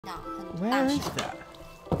Where is that?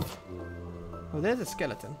 Oh, there's a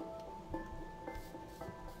skeleton.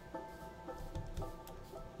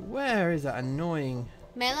 Where is that annoying?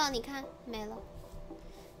 没了，你看没了。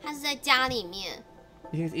它是在家里面。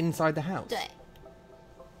You think it's inside the house? 对。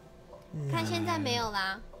看现在没有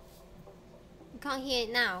啦。You can't hear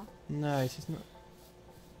it now. No, it's just not.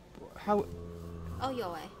 How? 哦，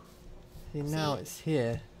有哎。See, now it's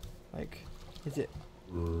here. Like, is it?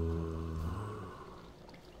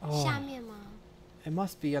 Oh, 下面吗？ it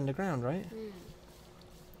must be underground, right?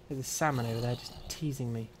 There's a salmon over there just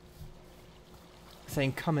teasing me.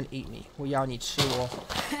 Saying, come and eat me. 我要你吃我。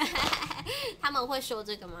他们会说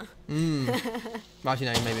这个吗Actually,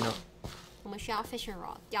 no, maybe not. 我们需要 fishing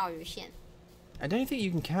rod 钓鱼线。I don't think you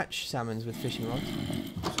can catch salmons with fishing rods.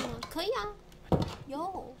 是吗？可以啊。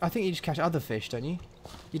有。I think you just catch other fish, don't you?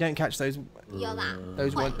 You don't catch those. 有啦。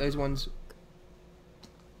Those ones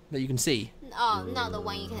that you can see. Oh, not the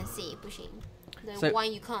one you can see. 不行。The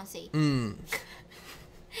one you can't see.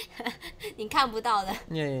 你看不到的。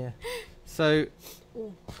Yeah. So.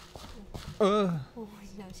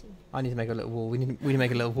 I need to make a little wall. We need to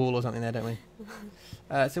make a little wall or something there, don't we?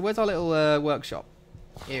 So where's our little workshop?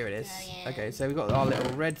 Here it is. Okay, so we've got our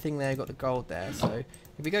little red thing there. We've got the gold there. So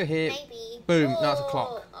if we go here, boom, that's a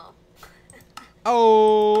clock.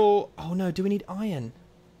 Oh no! Do we need iron?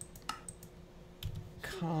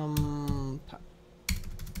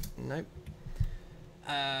 Nope.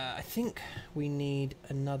 I think we need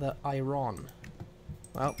another iron.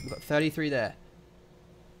 Well, we've got 33 there.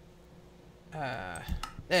 There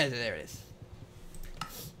it is.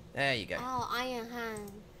 There you go. Oh, iron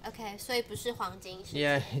hand. Okay, 所以不是黄金。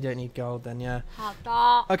Yeah, you don't need gold then, yeah. 好的。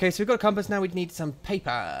 Okay, so we've got a compass now. We need some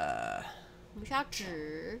paper. 我们需要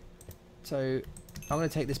纸。 So I'm going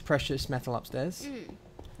to take this precious metal upstairs.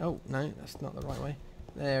 Oh no, that's not the right way.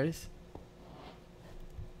 There it is.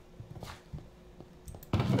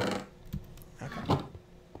 Okay.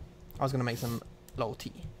 I was going to make some lol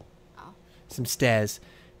tea. Some stairs.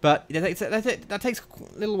 But that takes a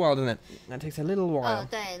little while, doesn't it? That takes a little while.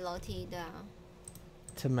 对，楼梯的。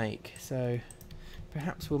 To make. So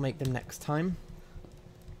perhaps we'll make them next time.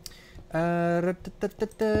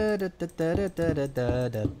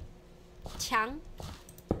墙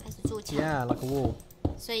还是做墙 Yeah, like a wall.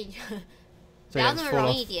 所以不要那么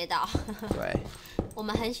容易跌倒。对。我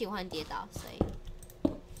们很喜欢跌倒，所以。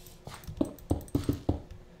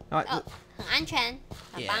哦，很安全，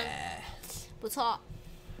很棒，不错。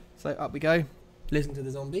 So up we go. Listen to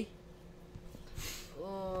the zombie.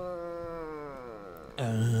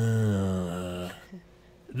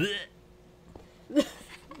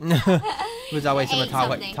 不知道为什么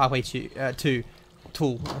他会去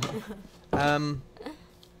吐。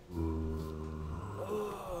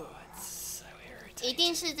一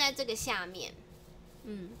定是在这个下面。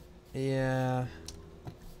Yeah.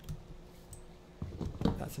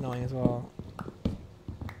 That's annoying as well.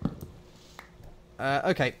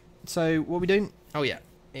 Okay, so what are we doing? Oh yeah,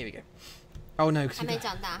 here we go. Oh no, because I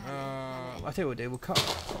think we'll do. We'll cut.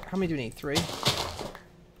 How many do we need? 3.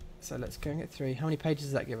 So let's go and get 3. How many pages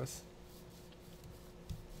does that give us?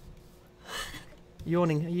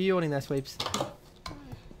 Yawning. Are you yawning there, Sweeps?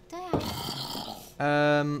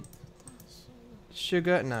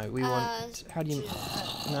 Sugar? No, we want. How do you?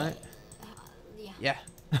 No. Yeah.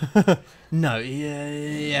 No.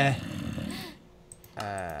 Yeah.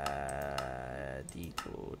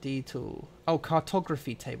 Detour. Oh,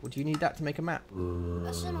 cartography table. Do you need that to make a map?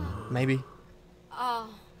 是吗 Maybe. 哦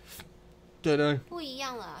Don't know. 不一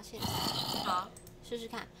样了，现在。好，试试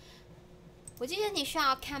看。我记得你需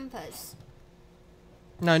要 campus。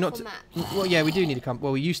 No, not. Well, yeah, we do need a compass.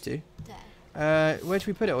 Well, we used to. 对。Where should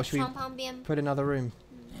we put it, or should we 床旁边 put another room,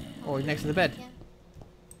 or next to the bed?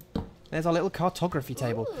 There's our little cartography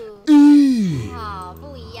table. 好，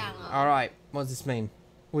不一样哦。 All right. What does this mean?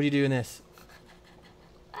 What do you do in this?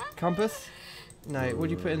 Compass? No. What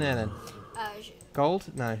do you put in there then?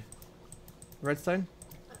 Gold? No. Redstone?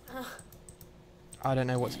 I don't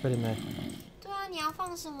know what to put in there. 对啊，你要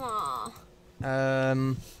放什么？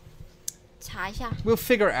 查一下。 We'll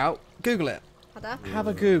figure it out. Google it. 好的。 Have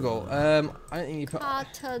a Google. I don't think you put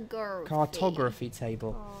cartography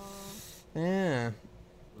table. Yeah.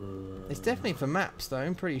 It's definitely for maps, though.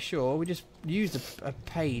 I'm pretty sure. We just used a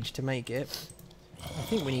page to make it. I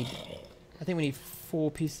think we need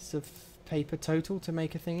 4 pieces of paper total to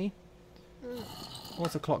make a thingy.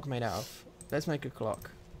 What's a clock made out of? Let's make a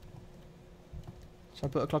clock. Shall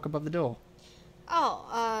I put a clock above the door?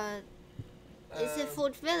 Oh, is it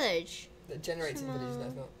Food Village? That generates in villages. No,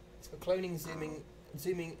 it's not. It's for cloning,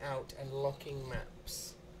 zooming out, and locking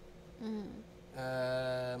maps.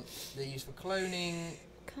 They're used for cloning.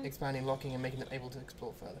 expanding, locking, and making them able to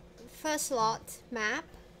explore further. First slot map.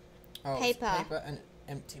 Oh, paper. Paper and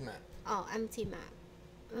empty map. Oh, empty map.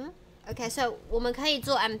 Okay, so 我们可以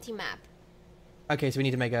做 empty map. Okay, so we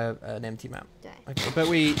need to make an empty map. 对。 Okay, but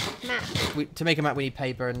Map. to make a map we need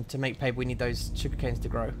paper, and to make paper we need those sugar canes to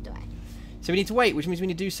grow. 对。 So we need to wait, which means we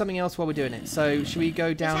need to do something else while we're doing it. So should we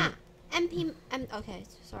go down? Okay,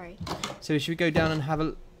 sorry. So should we go down and have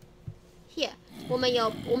a? Here, 我们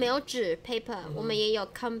有纸 paper， 我们也有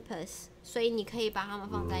compass， 所以你可以把它们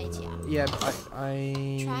放在一起啊。Yeah, I.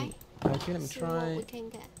 Try. Okay, let me See what try. we can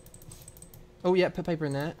get. Oh yeah, put paper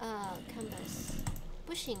in there. Compass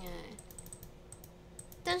不行哎。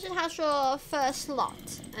但是他说 first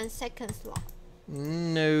slot and second slot.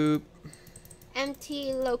 No.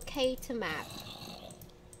 Empty locator map.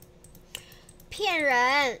 骗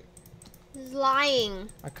人 He's lying.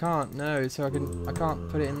 I can't. No, so I can't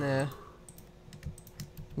put it in there.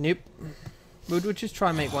 Nope. We'll just try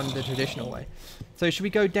and make one the traditional way. So should we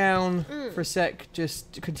go down for a sec,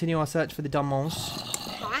 just to continue our search for the diamonds?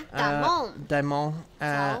 Diamond.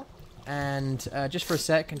 And just for a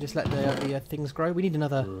sec, and just let the things grow. We need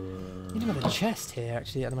another chest here,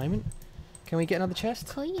 actually, at the moment. Can we get another chest?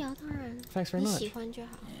 可以啊，当然。 Thanks very much. 你喜欢就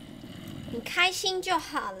好，你开心就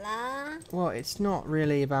好啦。 Well, it's not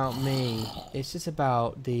really about me. It's just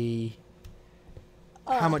about the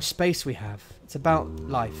how much space we have. It's about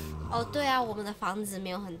life. 哦，对啊，我们的房子没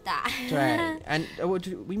有很大。Right. And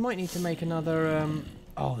we might need to make another.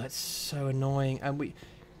 Oh, that's so annoying. And we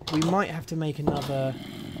might have to make another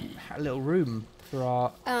little room for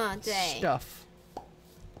our stuff.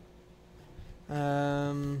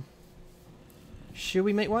 Should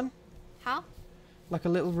we make one? 好。 Like a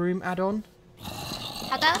little room add-on?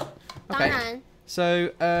 好的，当然。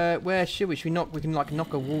 So, where should we? Should we knock? We can like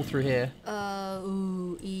knock a wall through here. So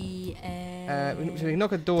we can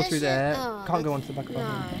knock a door through there. Can't go onto the back of our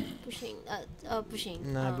room. 不行，不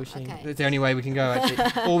行。 No, 不行. Okay. It's the only way we can go actually.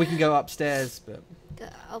 Or we can go upstairs, but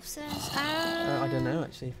Upstairs. I don't know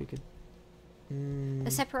actually if we could.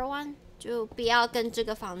 A separate one. 就不要跟这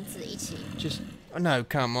个房子一起。 Just no,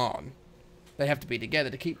 come on. They have to be together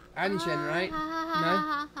to keep Anshin, right?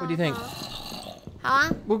 No. What do you think? 好啊。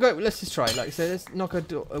 We'll go. Let's just try. Like so, let's knock a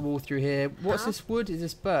wall through here. What's this wood? Is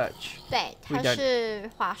this birch? 对，它是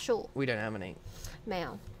桦树。 We don't have any. 没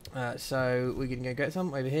有。 So we can go get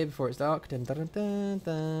some over here before it's dark. So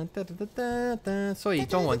you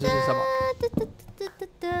don't want to do some.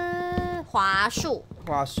 桦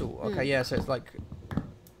树。 Okay, yeah. So it's like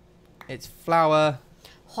it's flower.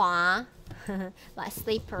 桦 like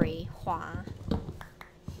slippery 桦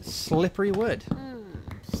Slippery wood.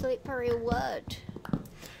 Slippery wood.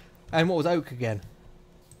 And what was oak again?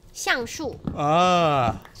 橡树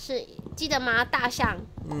Ah. 是记得吗？大象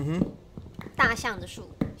大象的树，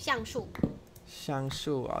橡树。橡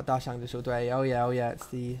树啊，大象的树，对。Oh yeah, oh yeah. It's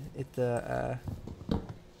the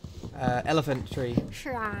elephant tree.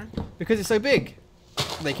 是啊。 Because it's so big.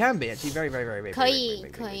 They can be actually very, very, very big. 可以，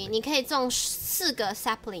可以，你可以种4个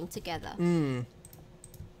sapling together.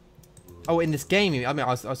 Oh, in this game, I mean, I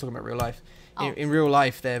was talking about real life. In real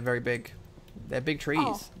life, they're very big. They're big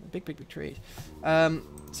trees. Big trees.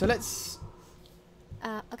 So let's.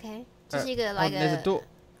 Okay. 这是一个 like there's a door.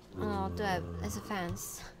 对 ，there's a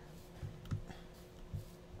fence.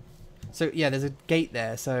 So yeah, there's a gate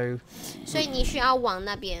there. So. 所以你需要往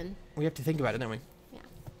那边。 We have to think about it, don't we? Yeah.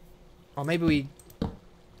 Or maybe we.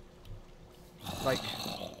 Like.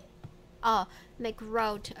 Make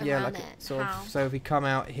road around Yeah, like it. sort How? of. So if we come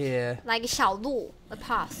out here. Like 小路 a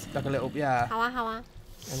path. Like a little, yeah. 好啊，好啊。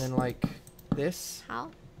 And then like this. 好。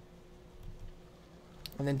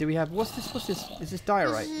 And then do we have what's this? Is this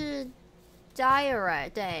diorite? 这是 diorite，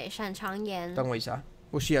 对，闪长岩。等我一下，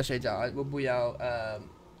我需要睡觉，我不要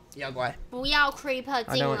妖怪。不要 creeper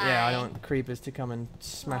进 I don't 来。 want creepers to come and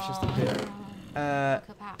smash us to 好 bits.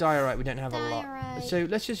 可怕。 Diorite we don't have a lot. Diorite. So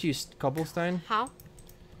let's just use cobblestone 好。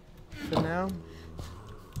 for now.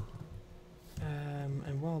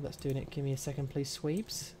 And while that's doing it, give me a second, please,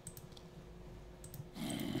 sweeps.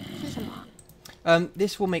 是什么？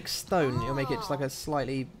 This will make stone. It'll make it just like a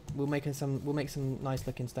slightly. We'll make some nice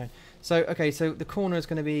looking stone. So okay, so the corner is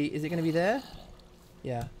going to be. Is it going to be there?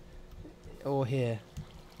 Yeah. Or here,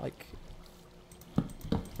 like.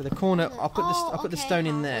 So the corner. I'll put the stone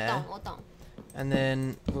in there. 我懂。 And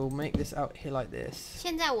then we'll make this out here like this.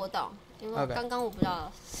 现在我懂，因为刚刚我不知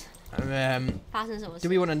道发生什么事。 Do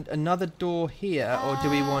we want another door here, or do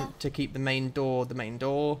we want to keep the main door the main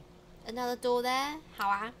door? Another door there， 好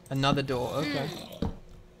啊。 Another door, okay.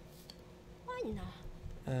 Why not?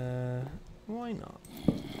 Why not?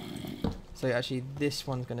 So actually, this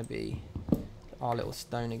one's going to be our little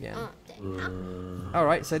stone again. 对，好。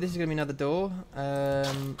 Alright, so this is going to be another door.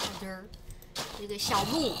 这个小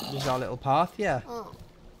木。 This is our little path, yeah.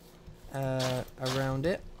 嗯。 Around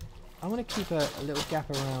it. I want to keep a little gap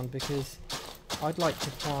around because I'd like to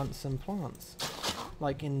plant some plants.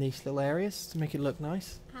 Like in these little areas to make it look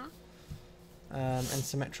nice. 好。 And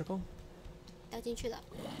symmetrical. 要进去了，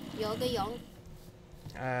游个泳。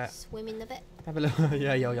Swimming a bit. Have a little,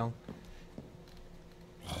 yeah, yo young.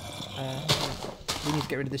 We need to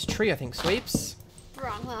get rid of this tree, I think, Sweeps. 不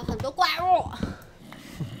然会有很多怪物。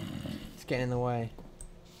 It's getting in the way.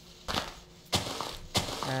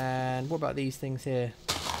 And what about these things here?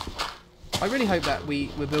 I really hope that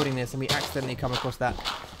we're building this and we accidentally come across that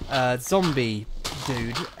zombie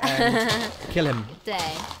dude and kill him. 对，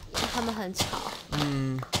他们很吵。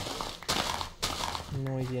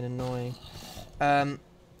 Noisy and annoying.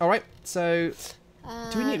 Alright, so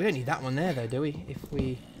we don't need that one there though, do we? If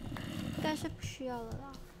we 应该是不需要了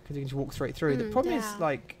啦。 because we can just walk straight through. The problem is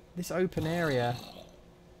like this open area.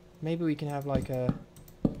 Maybe we can have like a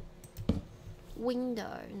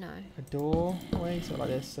window, no. A doorway, so like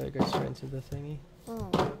this, so it goes straight into the thingy.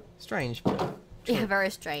 Oh. Strange, but true. Yeah, very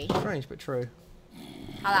strange. Strange, but true.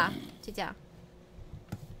 好啦，就这样。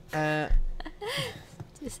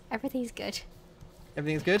Just everything's good.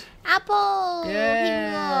 Everything's good? Apple!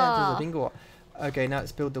 Yeah! Bingo. Okay, now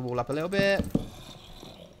let's build the wall up a little bit.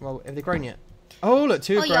 Well, have they grown yet? Oh, look,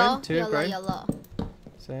 two have grown. Two have grown.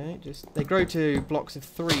 So, they grow to blocks of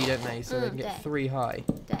 3, don't they? So they can get 3 high.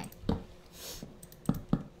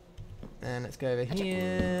 And let's go over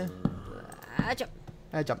here.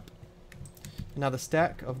 Jump. Another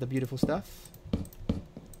stack of the beautiful stuff.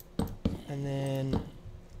 And then...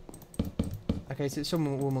 Okay, so it's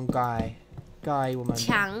some woman, guy, woman.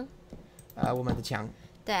 墙。woman 的墙。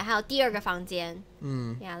对，还有第二个房间。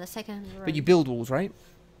Yeah, the second room. But you build walls, right?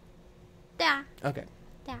 对啊。 Okay.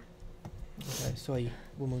 对啊。Okay, 所以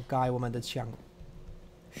woman 的墙。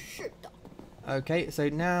是的。 Okay, so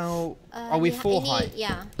now are we 4 high?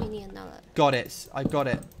 Yeah, we need another. Got it. I got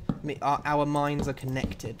it. Our minds are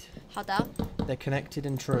connected. 好的。 They're connected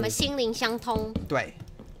and true. 我们心灵相通。对。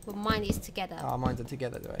 Our mind is together. Our minds are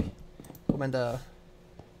together, 对。我们的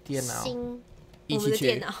电脑。心。一起去。我们的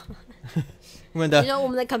电脑。我们的。你说我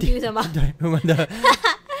们的 computer 吗？对，我们的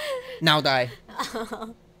脑袋。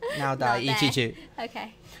脑袋一起去。Okay.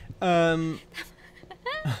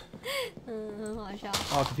 很好笑。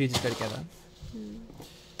 Our computers go together.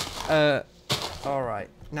 Alright.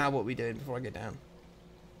 Now what are we doing before I get down?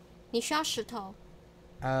 你需要石头。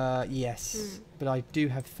Yes. But I do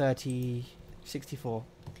have 64.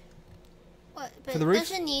 For the roof? 但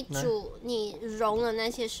是你融了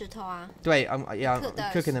那些石头啊。对, I'm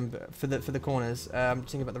cooking them for the corners. I'm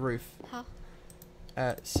thinking about the roof. 好。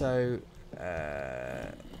So.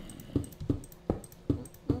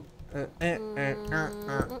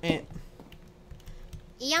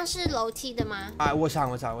 一样是楼梯的吗？我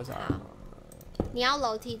想。你要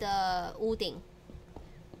楼梯的屋顶。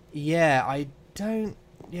Yeah, I don't.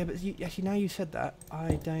 Yeah, but actually now you said that,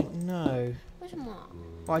 I don't know. 为什么？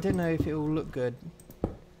 Well, I don't know if it will look good.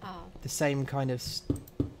 Oh. The same kind of.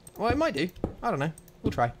 Well, it might do. I don't know.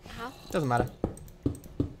 We'll try. 好。 Doesn't matter.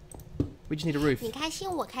 We just need a roof. 你开心，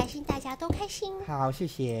我开心，大家都开心。好，谢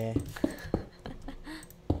谢。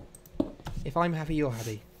If I'm happy, you're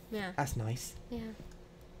happy. Yeah. That's nice. Yeah.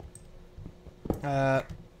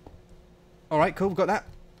 All right, cool. We got that.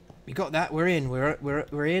 We got that. We're in. We're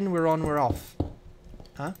in. We're on. We're off.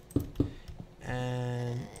 Huh?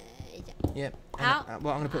 And yep. Well, I'm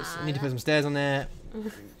gonna put. I need to put some stairs on there.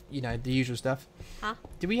 You know, the usual stuff. Huh?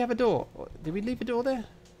 Did we have a door? Did we leave a door there?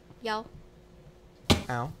 有。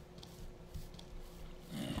 Ow.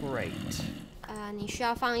 Great. 你需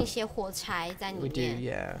要放一些火柴在里面。 We do,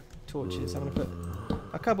 yeah. Torches. I'm gonna put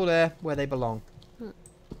a couple there where they belong.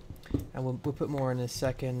 And we'll put more in a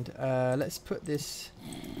second. Let's put this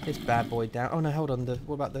bad boy down. Oh no, hold on.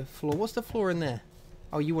 What about the floor? What's the floor in there?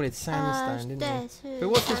 Oh, you wanted sandstone, didn't you? But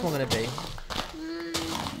what's this one gonna be?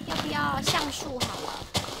 要不要橡树好了？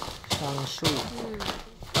橡树.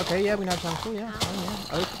 Okay, yeah, we know橡树. Yeah, fine,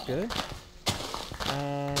 yeah. Oak, good.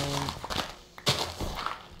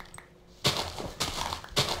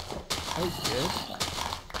 Oak's good.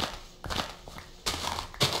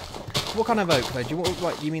 What kind of oak though? Do you want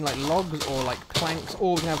like you mean like logs or like planks,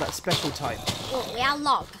 or we can have that special type? 我要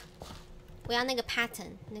log， 我要那个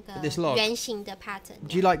pattern， 那个 This log 圆形的 pattern。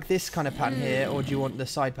 Do you like this kind of pattern here, or do you want the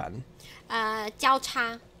side pattern? 交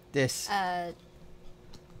叉。 This.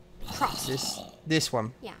 Crossed. This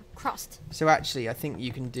one. Yeah, crossed. So actually, I think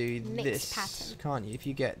you can do Mixed this, pattern. can't you? If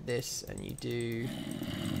you get this and you do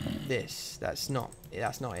this, that's not it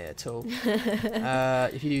at all.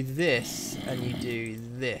 If you do this and you do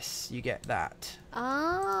this, you get that.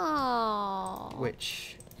 Oh.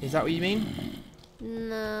 Which is that what you mean?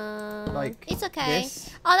 No. Like it's okay. this?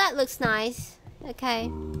 Oh, that looks nice. Okay.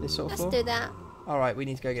 This sort of Let's floor? do that. Alright, we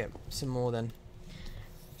need to go get some more then.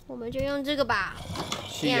 我们就用这个吧。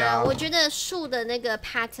是 Yeah， 我觉得树的那个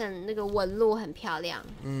pattern 那个纹路很漂亮。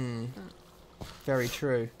Very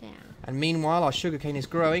true. 对啊。And meanwhile, our sugarcane is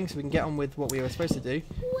growing, so we can get on with what we were supposed to do.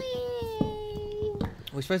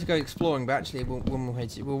 We're supposed to go exploring, but actually, 我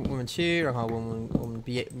们去，然后我们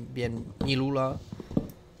变迷路了。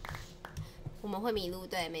我们会迷路，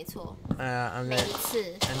对，没错。And 每一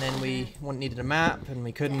次。And then we needed a map, and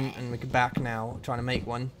we couldn't, and we're back now trying to make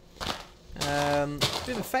one.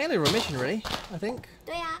 Bit of a failure of a mission, really. I think.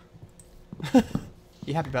 对呀。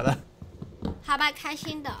You happy about that? 好吧，开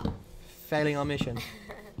心的。Failing our mission.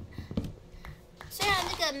 虽然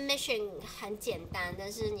那个 mission 很简单，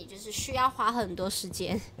但是你就是需要花很多时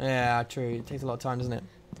间。Yeah, true. It takes a lot of time, doesn't it?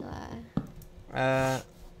 对。I'm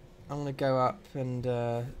gonna go up and.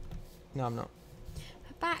 No, I'm not.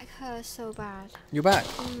 Back hurts so bad. You're back.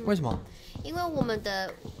 Where's mom? 因为我们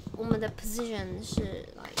的 position 是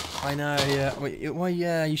like. I know. Yeah. Well,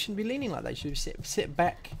 yeah. You shouldn't be leaning like that. You should sit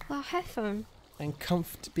back. Well, headphone. And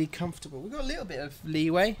be comfortable. We've got a little bit of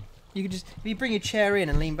leeway. You could just if you bring your chair in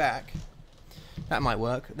and lean back. That might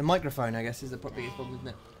work. The microphone, I guess, is the biggest problem, isn't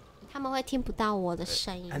it? 他们会听不到我的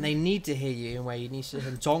声音。And they need to hear you, 因为你是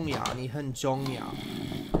很重要，你很重要。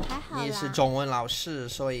还好啦。你是中文老师，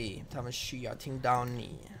所以他们需要听到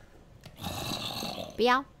你。不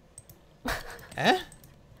要。哎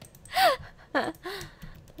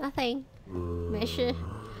？Nothing，没事。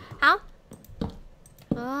好。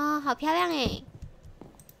哦，好漂亮哎。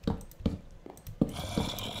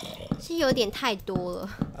是有点太多了。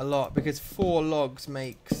A lot, because 4 logs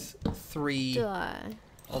makes 3对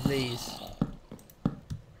of these.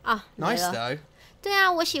 啊 Nice though. 对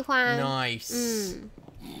啊，我喜欢。Nice.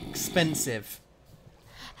 Expensive.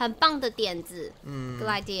 很棒的点子。Good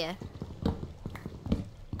idea.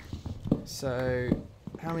 So,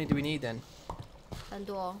 how many do we need then? 很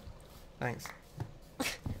多。Thanks.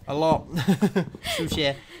 A lot.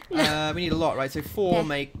 Sushi. We need a lot, right? So 4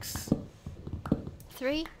 makes.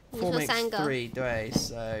 3. 4 makes 3, 对,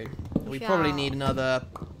 so we probably need another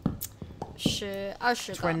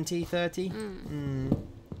 10、20 20, 30.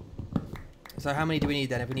 So how many do we need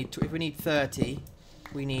then? If we need 30,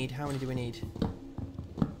 we need how many do we need?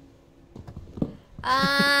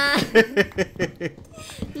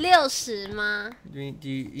 60吗？ Do you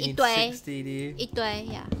need 堆 60? Do you? 一堆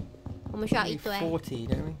呀，我们需要一堆。 40,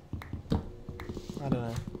 don't we? I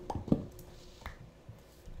don't know.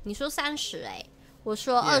 你说30哎。我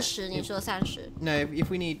说20，你说30。No, if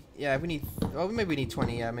we need, well, maybe we need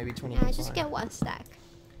 20, yeah, maybe 20. Yeah, just get 1 stack.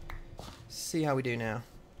 See how we do now.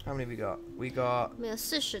 How many have we got? We got 没有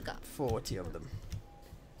40个。40 of them.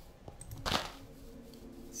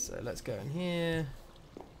 So let's go in here.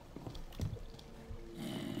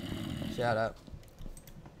 Shut up.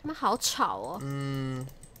 他们好吵哦。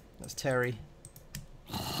That's Terry.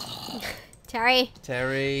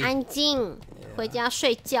 Terry， 安静，回家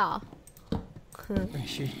睡觉。You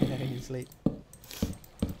sleep.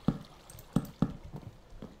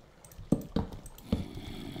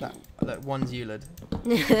 That one's Eulid.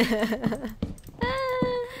 2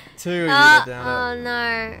 Eulid down. Oh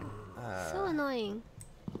no. So annoying.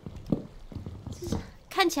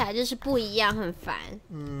 看起来就是不一样，很烦。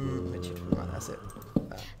That's it.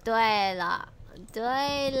 对了，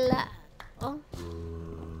哦，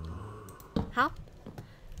好，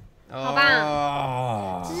好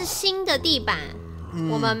吧，这是新的地板，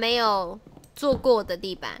我们没有做过的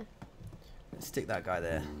地板。Stick that guy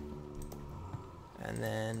there, and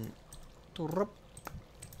then,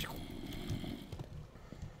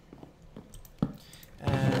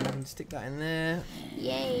 and stick that in there.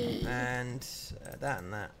 Yay! And that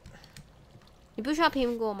and that. 你不需要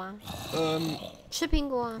苹果吗？吃苹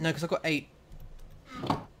果啊。 No, because I've got 8.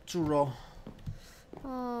 猪肉。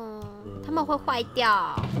哦，他们会坏掉。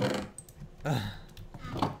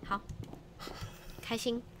好，开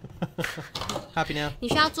心。Happy now. 你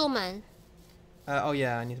需要做门。Oh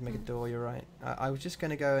yeah, I need to make a door. You're right. I was just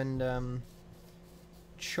gonna go and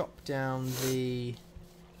chop down the.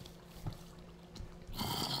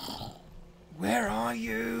 Where are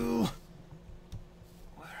you?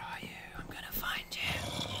 Where are you? I'm gonna find you.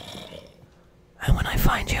 And when I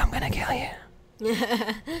find you, I'm gonna kill you.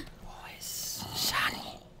 Boys, son.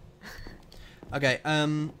 Okay.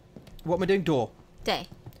 What am I doing? Door. 对。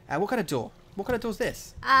What kind of door? What kind of door is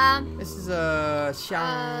this? This is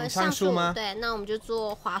橡树吗？对，那我们就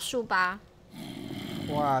做桦树吧。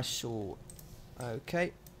桦树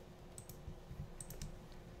Okay.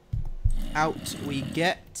 Out we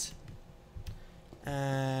get.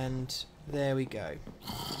 And there we go. I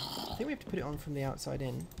think we have to put it on from the outside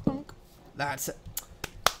in. That's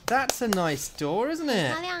a nice door, isn't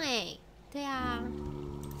it? 漂亮哎，对啊。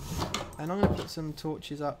And I'm going to put some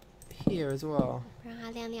torches up here as well. 让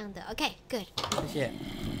它亮亮的。Okay, good. That's it.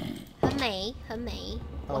 很美，很美，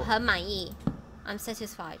我很满意。I'm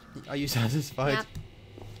satisfied. Are you satisfied?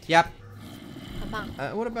 Yep. Yep. 很棒。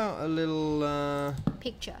What about a little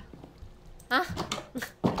picture? Huh?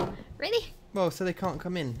 Really? Well, so they can't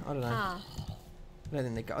come in. I don't know. Ah. I don't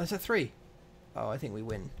think they got. Oh, it's a 3. Oh, I think we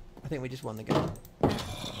win. I think we just won the game.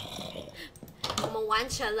 我们完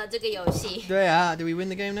成了这个游戏。对啊, do we win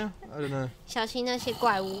the game now? I don't know. 小心那些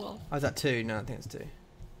怪物哦。Oh, is that 2? No, I think it's 2.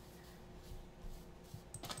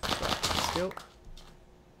 Still.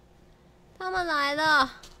 他们来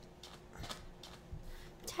了。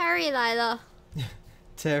Terry 来了。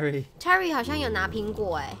Terry 好像有拿苹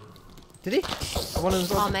果哎。Did he? One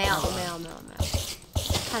of them. 哦，没有，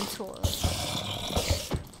看错了。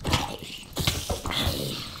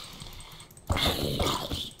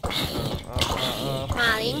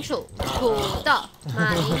马铃薯、土豆、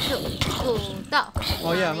马铃薯、土豆。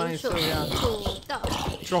Oh yeah, 马铃薯 yeah. 土豆。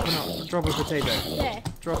Drop a potato. 对。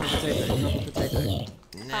Drop a potato.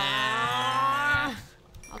 啊，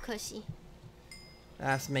好可惜。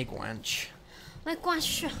That's 没关系。没关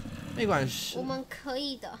系。没关系。我们可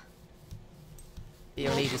以的。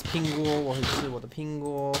有你的苹果，我会吃我的苹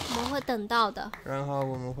果。我们会等到的。然后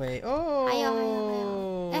我们会哦。还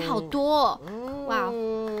有，哎，好多哦！哇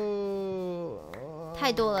哦，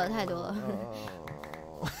太多了。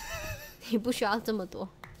你不需要这么多。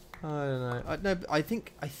I don't know. No, I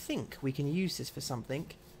think we can use this for something.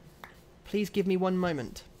 Please give me one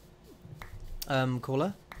moment.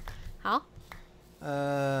 Caller. 好。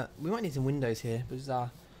We might need some windows here. 不是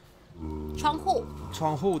啊。窗户，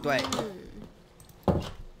对。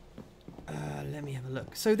Let me have a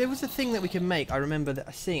look. So there was a thing that we could make. I remember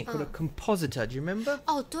seeing it called a compositor. Do you remember?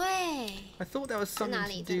 哦，对。I thought that was something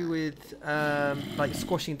to do with like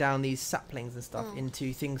squashing down these saplings and stuff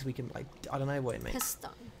into things we can like. I don't know what it makes.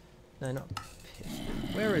 Piston. No, not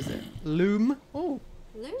piston. Where is it? Loom. Oh.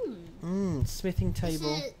 Loom. Smithing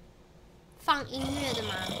table. 是放音乐的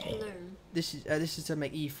吗 ？Loom. This is to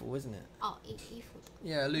make ephel, isn't it? 哦，衣服的。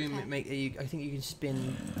Yeah, loom. Okay. I think you can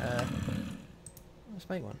spin. Let's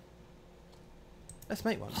make one. Let's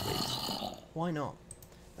make one, please. Why not?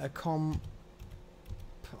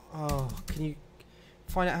 Oh, can you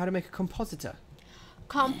find out how to make a compositor?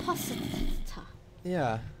 Compositor.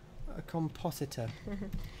 Yeah, a compositor.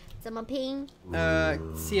 怎么拼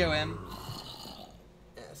COM.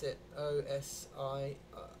 That's it. OSI.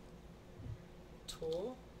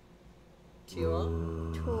 Tor. TOR.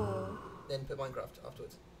 Tor. Then put Minecraft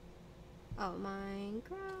afterwards. Oh,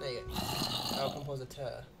 Minecraft. There you go. Our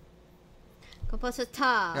compositor.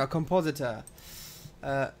 Compositor. Yeah, compositor.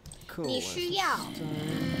 Cool. 你需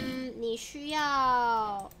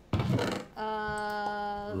要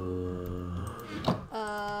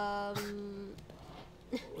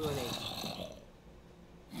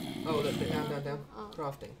Oh, look, down.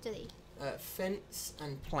 Crafting. 这里。Fence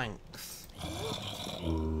and planks.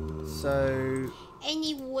 So.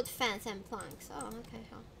 Any wood fence and planks. Oh, okay.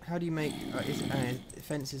 How do you make?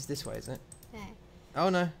 Fence is this way, isn't it? 对。Oh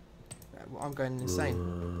no, I'm going insane.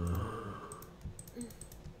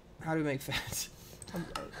 How do we make fence?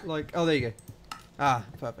 Like, oh, there you go. Ah,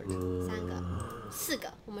 perfect. 3个，4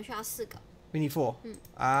个，我们需要4个。We need 4.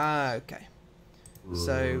 Okay.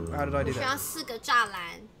 So how did I do 需要 that? 4个栅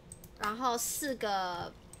栏，然后4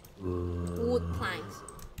个 wood planks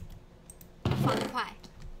方块。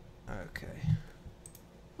Okay.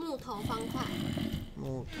 木头方块。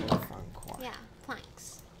Yeah,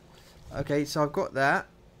 planks. Okay, so I've got that.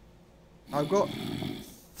 I've got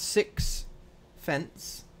 6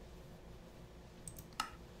 fence.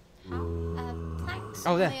 好，planks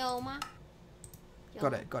Oh, there. 没有吗？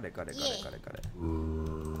 Got it.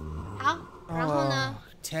 好，然后呢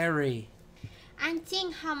Terry. 安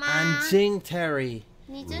静好吗？安静 Terry.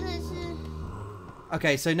 你真的是。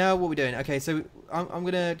Okay, so now what we're doing? Okay, so I'm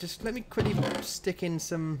gonna just let me quickly stick in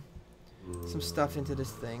some stuff into this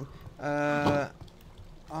thing.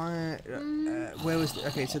 Where was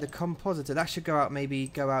okay? So the compositor that should go out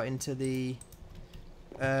into the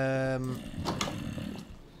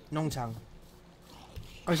Nongtang.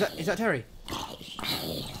 Oh, is that Terry?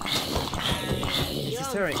 This is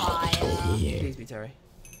Terry. Please be Terry.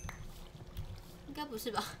 应该不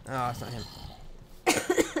是吧？ Oh, it's not him.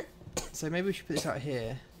 So maybe we should put this out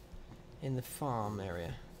here in the farm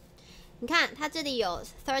area. 你看，它这里有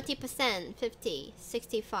 30%, 50,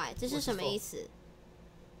 65，这是什么意思？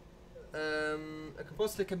 A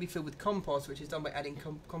compositor can be filled with compost, which is done by adding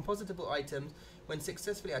compostable items. When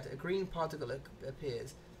successfully added, a green particle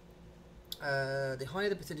appears. The higher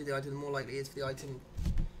the percentage of the item, the more likely it is for the item.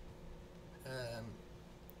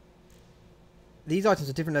 These items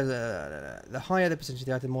are different. The higher the percentage of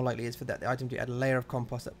the item, the more likely it is for the item to add a layer of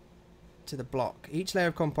compost to the block. Each layer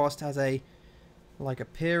of compost has a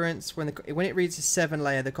appearance. When it reaches 7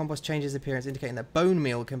 layer, the compost changes appearance, indicating that bone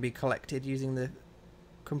meal can be collected using the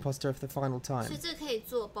composter for the final time. 所以这可以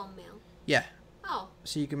做 bone meal. Yeah. Oh.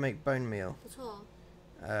 So you can make bone meal. 不错。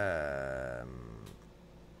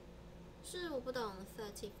是我不懂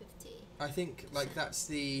 30, 50. I think that's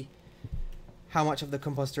the how much of the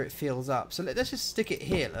composter it fills up. So let's just stick it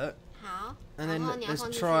here, look. 好。 And then let's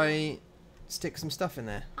try stick some stuff in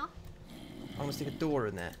there. 好。I'm gonna stick a door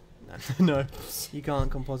in there. No, you can't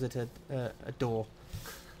composite a door.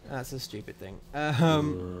 That's a stupid thing. I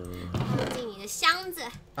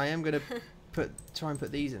am gonna try and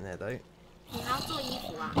put these in there though. 你还要做衣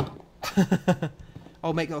服啊？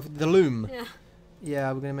 I'll make the loom. Yeah.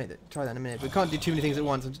 Yeah, we're gonna try that in a minute. We can't do too many things at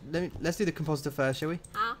once. Let's do the compositor first, shall we?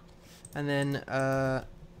 好。 And then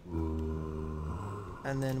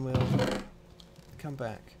we'll come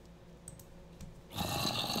back.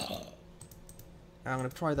 I'm gonna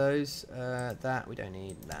try those. That we don't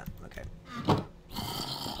need that. Okay.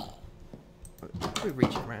 We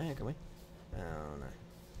reach it right here, can we? Oh no.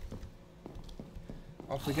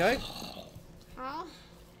 Off we go. 好。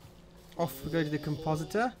 Off we go to the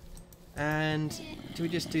compositor. And do we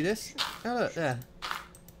just do this? Oh look there.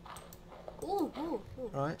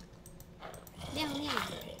 Right. 亮亮的。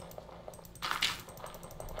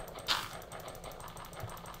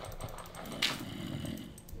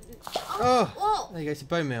 Oh! There you go, it's a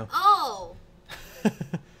bone meal. Oh!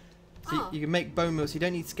 So you can make bone meal, so you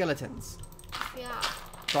don't need skeletons. 不要。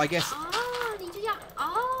 So I guess 你就这样。哦。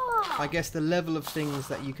 I guess the level of things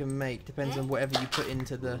that you can make depends on whatever you put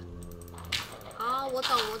into the. 哦，我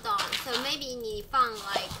懂。So maybe 你放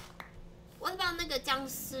what about 那个僵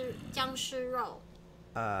尸肉？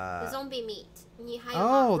 The zombie meat. 你还有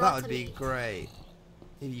Oh, that rotten would be meat. great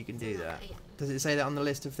if you can do that. 哎呀， Does it say that on the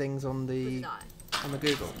list of things on 不知 the 道哎。 on the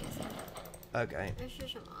Google? Okay. 这是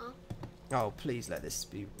什么？ Oh, please let this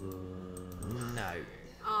be. No.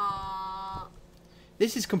 哦。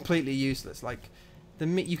 This is completely useless. Like, the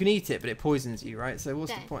meat you can eat it, but it poisons you, right? So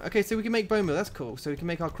what's the Okay. point? Okay, so we can make bone meal. That's cool. So we can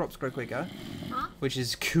make our crops grow quicker, 啊？ which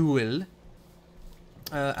is cool.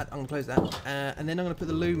 I'm gonna close that, and then I'm gonna put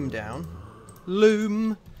the loom down.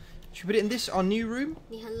 Loom. Should we put it in this our new room?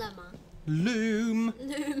 你很冷吗？ Loom.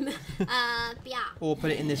 不要。 Or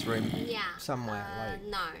put it in this room Yeah. somewhere.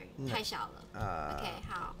 No， 太小了。OK，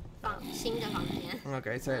 好，放新的房间。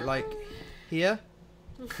 Okay, so like here,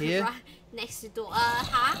 here, Right next door.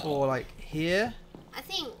 好。 or like here. I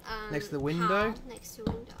think Next to the window? 好 next to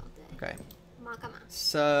window， 对。 Okay. 我们要干嘛？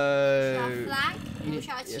 So 需要 flag， 我们需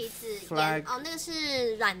要 yeah, 旗子 flag 那个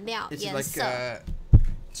是染料 this is 颜 like 色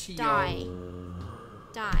dye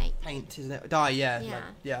dye paint, isn't it? Dye, yeah, Yeah.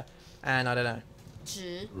 yeah. And I don't know.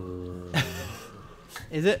 纸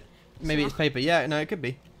Is it? Maybe it's paper. Yeah, no, it could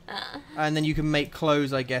be. And then you can make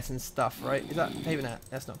clothes, I guess, and stuff, right? Is that paper? No,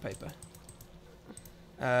 that's not paper.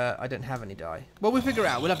 I don't have any dye. Well, we'll figure it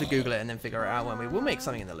out. We'll have to Google it and then figure it out when we'll make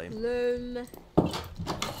something in the loom. loom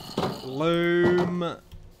Loom.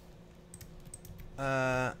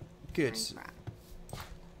 Good.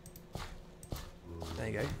 There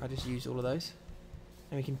you go. I just used all of those.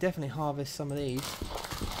 And we can definitely harvest some of these.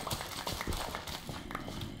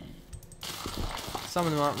 Some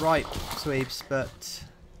of them aren't ripe, Sweebs, but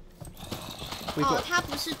we've got. 它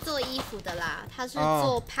不是做衣服的啦，它是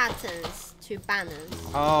做 patterns to banners。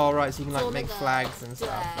 Oh, right, so you can like 做那 make 个 flags and 对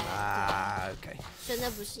stuff. Ah, okay. 所以那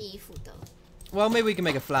不是衣服的。 Well, maybe we can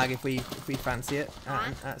make a flag if we fancy it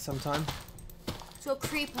at some time. 做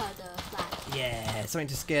creeper 的 flag。 Yeah, something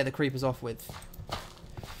to scare the creepers off with.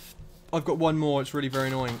 I've got one more. It's really very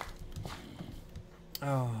annoying.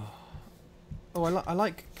 Oh, I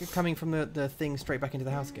like coming from the thing straight back into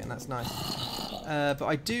the house again. That's nice. But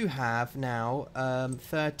I do have now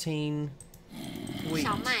 13 wheat.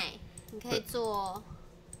 小麦，你可以做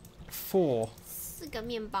 4 4个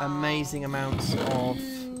面包。 amazing amounts of.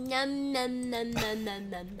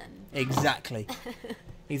 Exactly.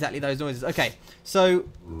 Exactly those noises. Okay, so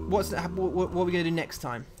what are we going to do next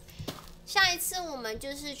time? 下一次我们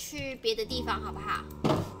就是去别的地方，好不好？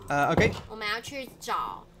 Okay. 我们要去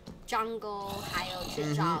找 jungle， 还有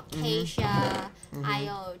去找 acacia， 还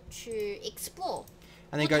有去 explore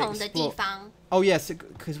不同的地方。Oh yes,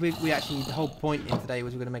 because we actually the whole point in today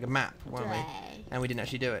was we're going to make a map, weren't we? And we didn't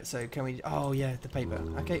actually do it. So can we? Oh yeah, the paper.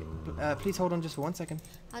 Okay, please hold on just for 1 second.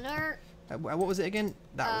 好的。What was it again?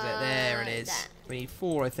 That was it. There it is. We need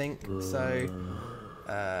 4, I think. So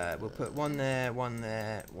we'll put 1 there, 1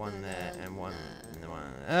 there, 1 there, and 1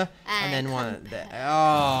 there, and then 1 there.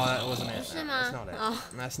 Oh, that wasn't it.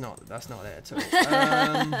 That's not it. That's not it at all.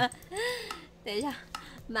 等一下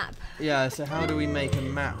map. Yeah. So how do we make a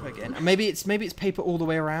map again? Maybe it's paper all the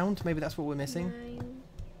way around. Maybe that's what we're missing.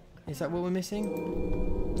 Is that what we're missing?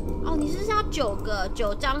 哦，你是要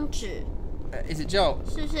9张纸 Is it Joel?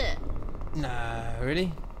 是不是？ No,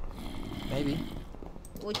 really? Maybe.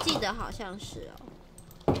 我记得好像是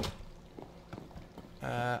哦。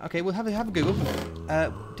Okay, we'll have a Google.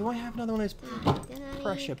 Do I have another one of those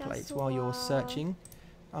pressure plates while you're searching?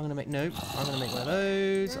 I'm gonna make note. I'm gonna make one of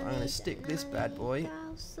those. I'm gonna stick this bad boy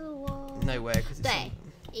nowhere because it's 对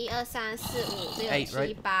，1、2、3、4、5、6、 8,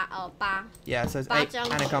 7、8哦8。Yeah, so it's 8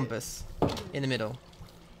 and a compass in the middle.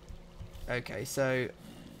 Okay, so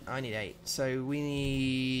I need 8. So we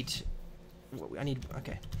need.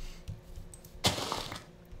 Okay.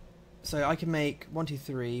 So I can make 1, 2,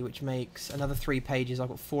 3, which makes another 3 pages. I've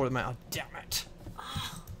got 4 of them out. Oh, damn it! 1,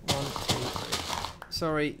 2, 3.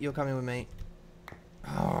 Sorry, you're coming with me.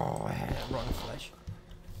 Oh, rotten flesh.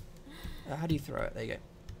 How do you throw it? There you go.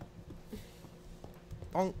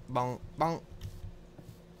 Bonk, bonk, bonk.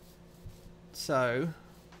 So.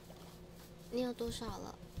 你有多少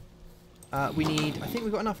了？ We need. I think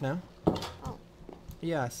we've got enough now. Oh.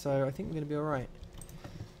 Yeah, so I think we're gonna be all right.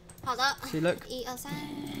 好的。 See, look.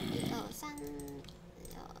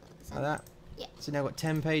 1、2、3，1、2、3，1、2、3。Like that. Yeah. So now we've got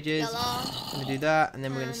 10 pages. 有了。 I'm gonna do that, and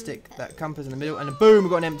then we're gonna stick that compass in the middle, and then boom, we've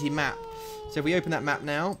got an empty map. So if we open that map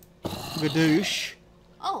now, gadoosh.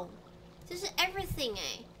 Oh, 这是 everything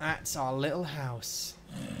哎。 That's our little house.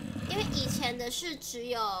 因为以前的是只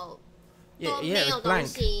有 Yeah, 都 yeah, 没 it's 有东 blank.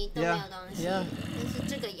 西，都没 Yeah, 有东西。 yeah. 但是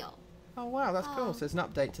这个有。 Oh wow, that's cool. So it's an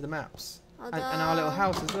update to the maps, 好的。 and our little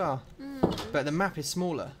house as well. 嗯。 But the map is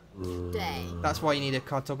smaller. 对。 That's why you need a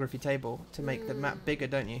cartography table to make the map bigger,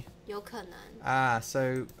 don't you? 有可能。 Ah,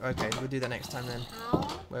 so okay, we'll do that next time then, 好。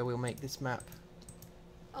 where we'll make this map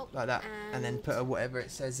Oh, like that, and then put whatever it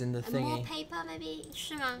says in the more thingy. paper maybe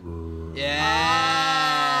是吗？ Yeah.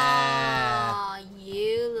 Oh,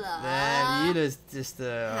 Eula. There, Eula's just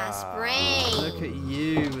Has brain. Look at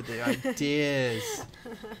you with the ideas.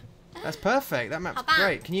 That's perfect. That map's 好棒。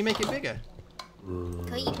 great. Can you make it bigger?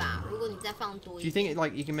 可以吧？如果你再放多 Do 一 you 点。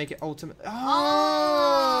 think you can make it ultimate? 哦，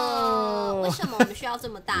 Oh. 为什么我们需要这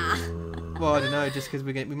么大？ Well, I don't know. Just because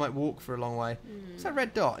we might walk for a long way. What's that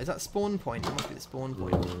red dot? Is that spawn point? It must be the spawn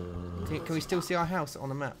point. Can we still see our house on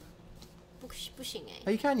the map? 不行哎。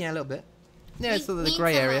 Oh, you can, yeah, a little bit. Yeah, it's sort of the 你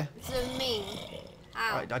grey 怎么 area. zoom in?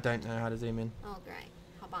 I don't know how to zoom in. Oh, great.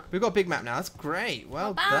 好棒。 We've got a big map now. That's great.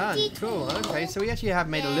 Well 好棒， done. 地图。 Cool. Okay, so we actually have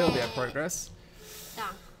made a little bit of progress. 这样。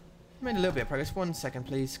 Made a little bit of progress. 1 second,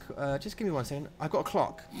 please. Just give me 1 second. I've got a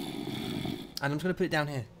clock, and I'm just going to put it down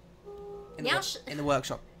here in 你要 in the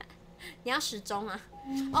workshop, 你要时钟啊？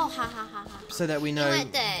哦，好。 so that we 因 know. 为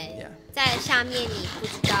对 Yeah.，在下面你不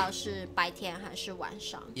知道是白天还是晚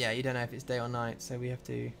上。 Yeah, you don't know if it's day or night, so we have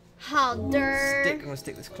to 好的。 I'm going to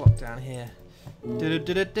stick this clock down here.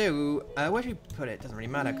 Do. Where should we put it? Doesn't really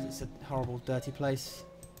matter because it's a horrible, dirty place.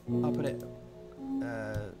 I'll put it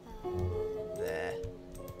there.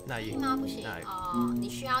 No, 可以 you. 吗？不行 No. 哦，你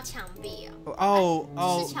需要墙壁啊。 Oh,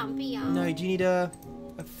 是墙壁啊。 No, do you need a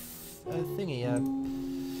thingy? A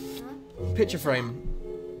picture frame.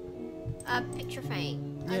 Picture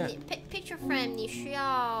frame。 Yeah. 你 picture frame 你需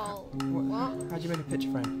要 What? How do you make a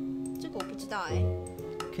picture frame? 这个我不知道哎。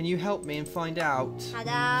 Can you help me and find out? 好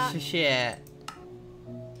的。 Share.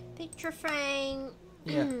 Picture frame。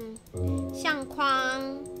 Yeah. 相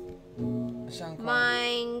框。相框。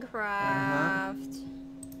 Minecraft。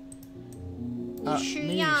你需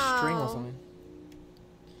maybe 要 string or something.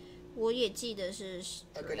 我也記得是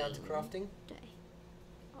I'll go down to crafting. 對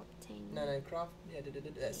obtain No, craft. Yeah,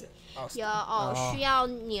 that's it. 有哦，需要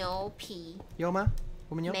牛皮 有吗？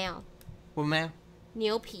我们有？没有我们没有？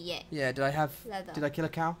牛皮耶 Yeah, did I Leather. kill a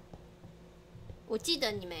cow? 我記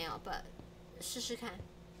得你沒有 but 試試看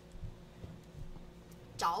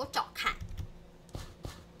找看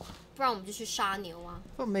不然我們就去殺牛啊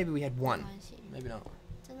I thought maybe we had 沒 one. 關係 Maybe not.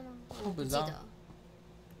 真的嗎我不知道記得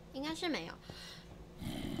應該是沒有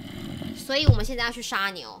所以我們現在要去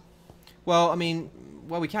殺牛 Well, I mean,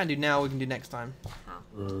 what we can do now, we can do next time. 好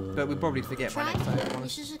But we'll probably forget by Try next time. 你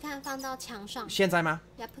試試看放到牆上現在嗎？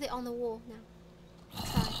 Yeah, put it on the wall now.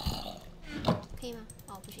 Try. 可以吗？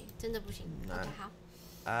哦，不行，真的不行。OK， 好。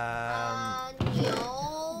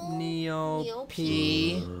牛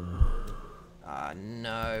皮。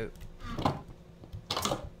No。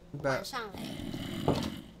晚上嘞，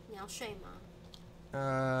你要睡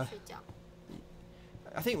吗？睡觉。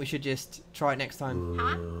I think we should just try it next time. 好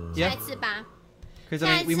啊，下一次吧。Because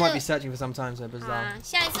I mean, we might be searching for some time, so bizarre.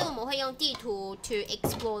 下一次我们会用地图 to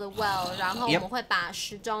explore the world， 然后我们会把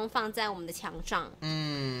时钟放在我们的墙上。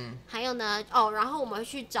还有呢，然后我们会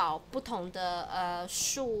去找不同的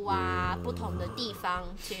树啊，不同的地方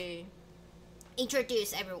to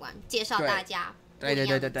introduce everyone， 介绍大家。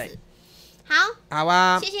对。好。好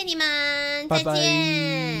啊。谢谢你们，再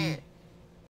见。